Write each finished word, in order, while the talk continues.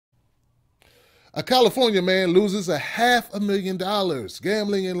A California man loses $500,000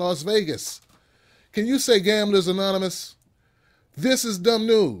 gambling in Las Vegas. Can you say Gamblers Anonymous? This is dumb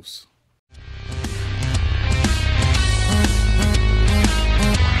news.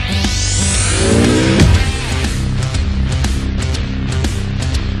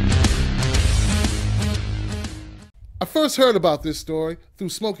 I first heard about this story through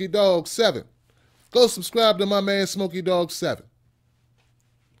Smokey Dog 7. Go subscribe to my man Smokey Dog 7.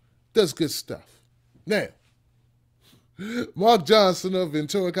 Does good stuff. Now, Mark Johnson of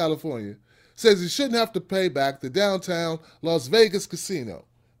Ventura, California, says he shouldn't have to pay back the downtown Las Vegas casino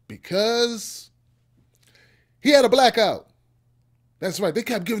because he had a blackout. That's right, they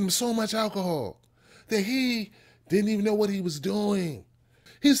kept giving him so much alcohol that he didn't even know what he was doing.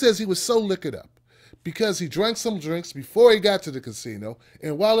 He says he was so liquored up because he drank some drinks before he got to the casino,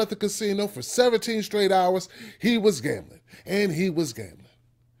 and while at the casino for 17 straight hours, he was gambling, and he was gambling.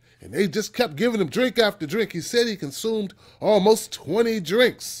 And they just kept giving him drink after drink. He said he consumed almost 20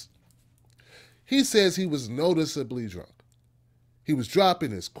 drinks. He says he was noticeably drunk. He was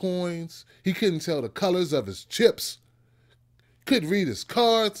dropping his coins. He couldn't tell the colors of his chips. Couldn't read his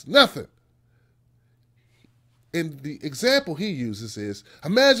cards, nothing. And the example he uses is,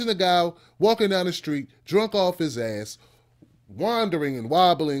 imagine a guy walking down the street, drunk off his ass, wandering and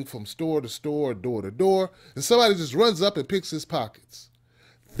wobbling from store to store, door to door, and somebody just runs up and picks his pockets.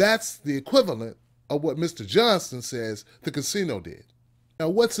 That's the equivalent of what Mr. Johnson says the casino did. Now,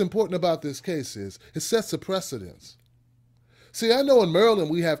 what's important about this case is it sets a precedence. See, I know in Maryland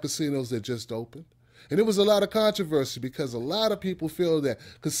we have casinos that just opened, and there was a lot of controversy because a lot of people feel that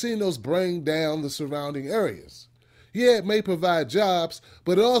casinos bring down the surrounding areas. Yeah, it may provide jobs,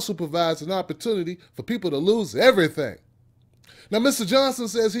 but it also provides an opportunity for people to lose everything. Now, Mr. Johnson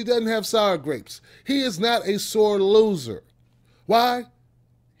says he doesn't have sour grapes. He is not a sore loser. Why?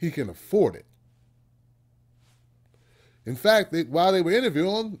 He can afford it. In fact, while they were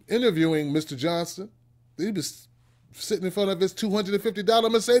interviewing Mr. Johnson, he was sitting in front of his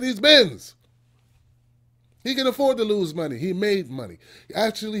 $250 Mercedes-Benz. He can afford to lose money. He made money.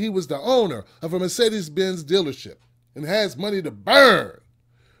 Actually, he was the owner of a Mercedes-Benz dealership and has money to burn.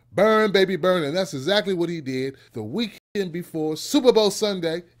 Burn, baby, burn. And that's exactly what he did the weekend before Super Bowl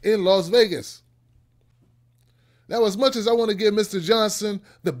Sunday in Las Vegas. Now, as much as I want to give Mr. Johnson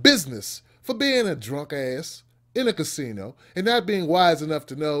the business for being a drunk ass in a casino and not being wise enough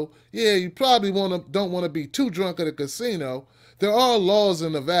to know, yeah, you probably don't want to be too drunk at a casino, there are laws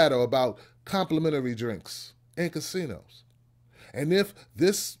in Nevada about complimentary drinks in casinos. And if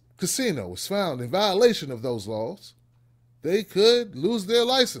this casino was found in violation of those laws, they could lose their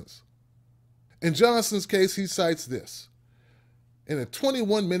license. In Johnson's case, he cites this. In a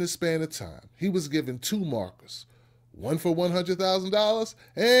 21-minute span of time, he was given 2 markers. One for $100,000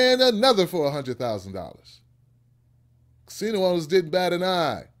 and another for $100,000. Casino owners didn't bat an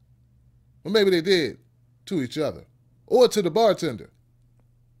eye. Or maybe they did, to each other, or to the bartender.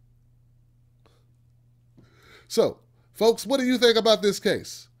 So, folks, what do you think about this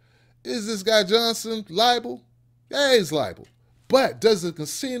case? Is this guy Johnson liable? Yeah, he's liable. But do the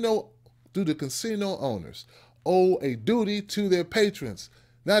casino owners owe a duty to their patrons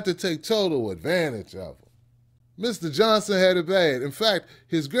not to take total advantage of them? Mr. Johnson had it bad. In fact,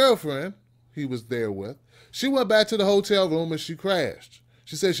 his girlfriend he was there with, she went back to the hotel room and she crashed.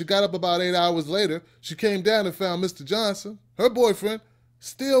 She said she got up about 8 hours later. She came down and found Mr. Johnson, her boyfriend,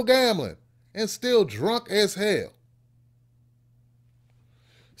 still gambling and still drunk as hell.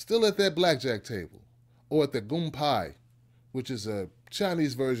 Still at that blackjack table, or at the goon pie, which is a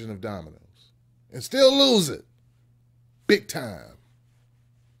Chinese version of dominoes, and still lose it. Big time.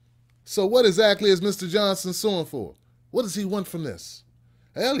 So what exactly is Mr. Johnson suing for? What does he want from this?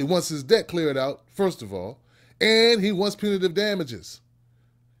 Hell, he wants his debt cleared out, first of all, and he wants punitive damages.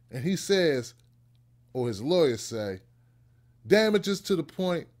 And he says, or his lawyers say, damages to the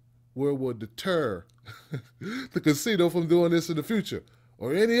point where it will deter the casino from doing this in the future,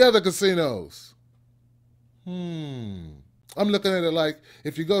 or any other casinos. I'm looking at it like,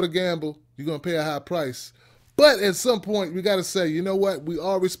 if you go to gamble, you're going to pay a high price. But at some point, we got to say, you know what? We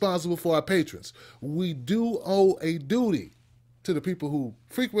are responsible for our patrons. We do owe a duty to the people who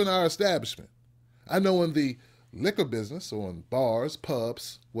frequent our establishment. I know in the liquor business, or in bars,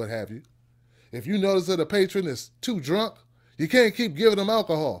 pubs, what have you, if you notice that a patron is too drunk, you can't keep giving them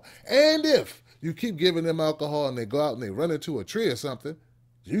alcohol. And if you keep giving them alcohol and they go out and they run into a tree or something,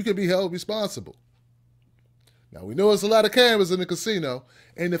 you can be held responsible. Now, we know there's a lot of cameras in the casino,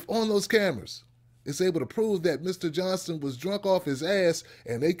 and if on those cameras it's able to prove that Mr. Johnson was drunk off his ass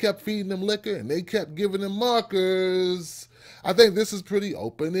and they kept feeding him liquor and they kept giving him markers, I think this is pretty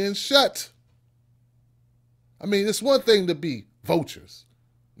open and shut. I mean, it's one thing to be vultures,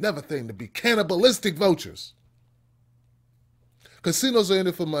 another thing to be cannibalistic vultures. Casinos are in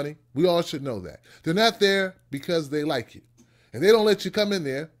it for money. We all should know that. They're not there because they like you. And they don't let you come in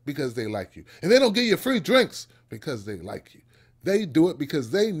there because they like you. And they don't give you free drinks because they like you. They do it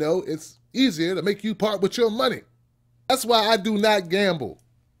because they know it's easier to make you part with your money. That's why I do not gamble.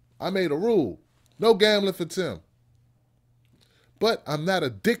 I made a rule. No gambling for Tim. But I'm not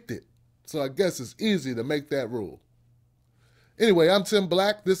addicted, so I guess it's easy to make that rule. Anyway, I'm Tim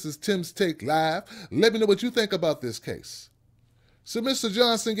Black. This is Tim's Take Live. Let me know what you think about this case. Should Mr.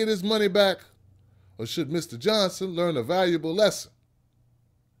 Johnson get his money back, or should Mr. Johnson learn a valuable lesson?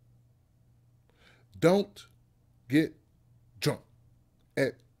 Don't get drunk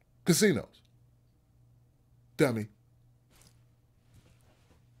at casinos. Dummy.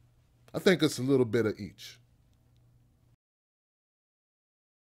 I think it's a little bit of each.